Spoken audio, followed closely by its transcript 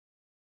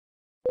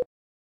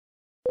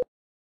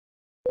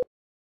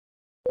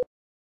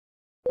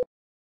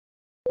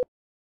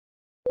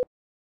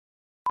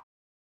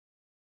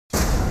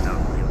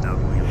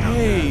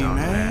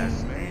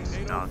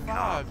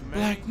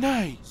Black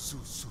Knight,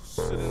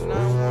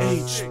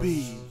 HB.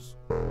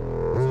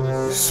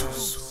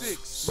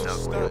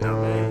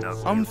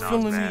 I'm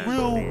feeling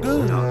real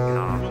good.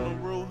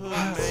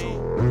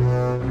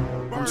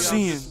 I'm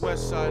seeing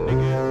Westside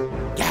nigga.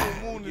 Yeah,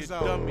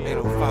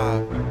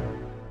 805.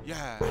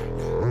 Yeah,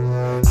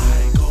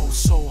 I go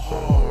so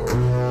hard.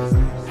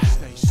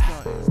 Stay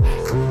stunting.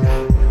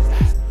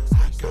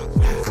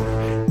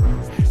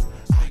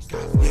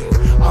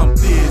 I'm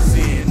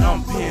dizzy,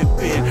 I'm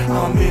pimping,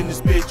 I'm in this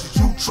bitch,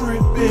 you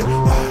tripping.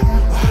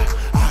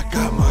 I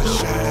got my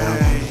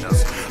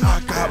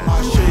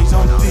shades,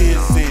 I'm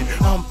dizzy,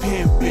 I'm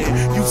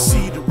pimping, you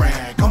see the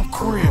rag, I'm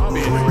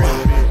crippin'.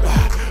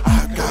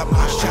 I got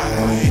my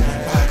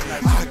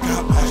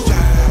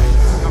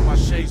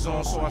shades,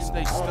 on, so I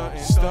stay stuntin'.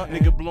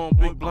 Nigga blowin'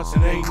 big blunts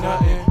and ain't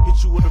nothing.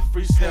 Hit you with a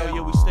freestyle,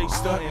 yeah, we stay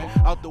stuntin'.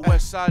 Out the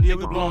west side, yeah,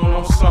 we blowin'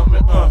 on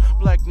something.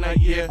 Black Knight,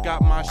 yeah,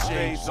 got my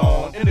shades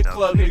on. In the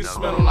club, niggas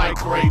smellin' like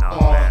grape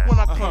on. When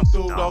I come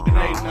through, dog, it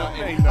ain't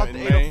nothing. Out the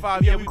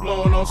 805, yeah, we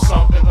blowin' on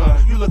something.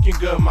 You looking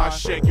good, my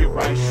shake it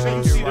right.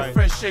 And you see the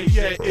fresh shades,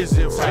 yeah, is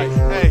it right?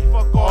 Hey,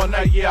 fuck all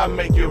night, yeah, I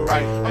make it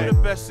right. I'm the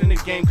best in the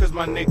game, cause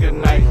my nigga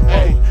Knight.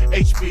 Hey,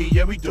 HB,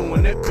 yeah, we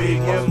doing it big.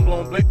 Yeah, I'm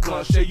blowin' big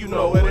blunts, yeah, you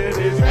know what it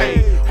is.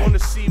 Hey, wanna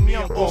see me,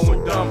 I'm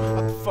going dumb.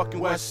 Out the fucking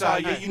west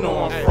side, yeah, you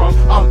know I'm from.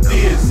 I'm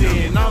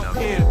dizzy, I'm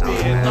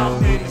pimpin',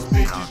 I'm in these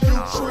bitches, you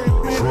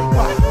trippin'.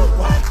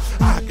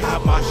 I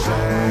got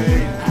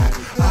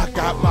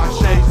my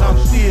shades, I'm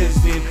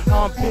dizzy,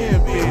 I'm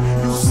pimpin'.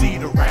 You see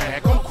the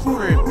rag, I'm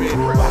crippin'.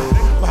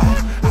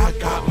 I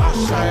got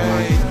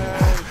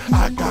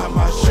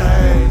my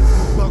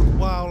shades, Buck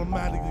wild, I'm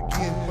at it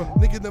again.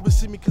 Nigga never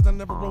see me cause I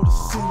never wrote a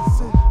sin.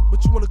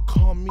 But you wanna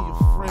call me a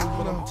friend,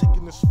 but I'm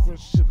taking this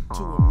friendship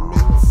to a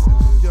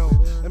minute. Yo,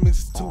 that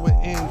means to an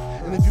end.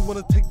 And if you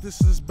wanna take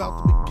this, it's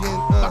about to begin.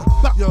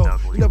 Yo,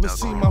 you never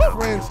see my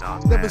friends,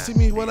 never see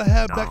me what I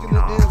had back in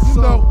the end.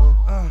 So,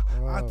 I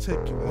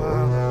take it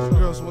wild.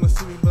 Girls wanna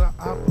see me, but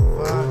I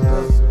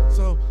provide.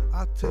 So,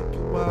 I take it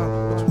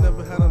wild, but you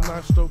never had a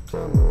knife stroke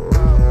coming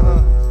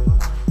wild.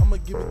 I'ma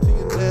give it to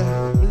you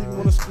now. When you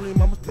wanna scream,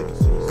 I'ma take it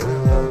to you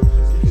now.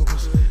 You can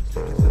just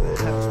take it to the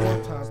house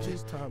one time, two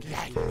times.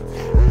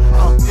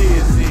 I'm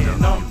dizzy,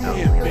 I'm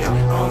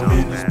pimpin', I'm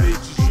in this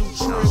bitch, you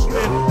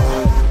trippin'.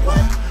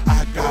 I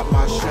got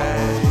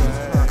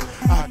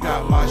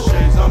my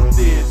shades, I'm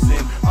dizzy,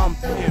 I'm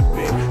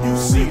pimpin'. You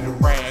see the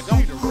rag,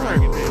 I'm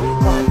crippin'.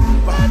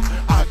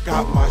 I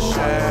got my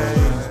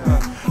shades,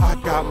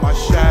 got my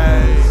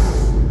shades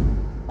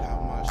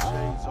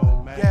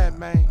on, man. Yeah,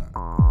 man.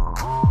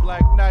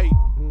 Black Knight,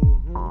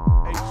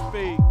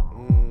 HB,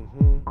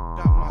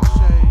 got my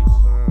shades.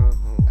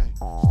 Hey,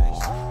 stay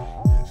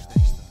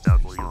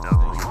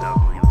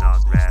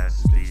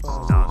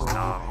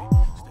www.razzbeats.com.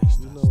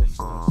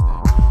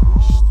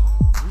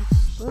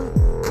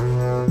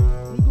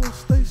 We gon'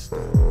 stay stuck.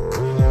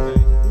 You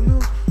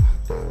know,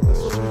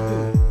 that's what we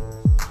do.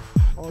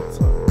 All the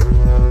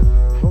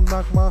time. Don't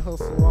knock my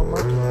hustle while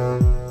my girl.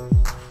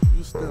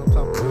 You stay on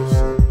top of this.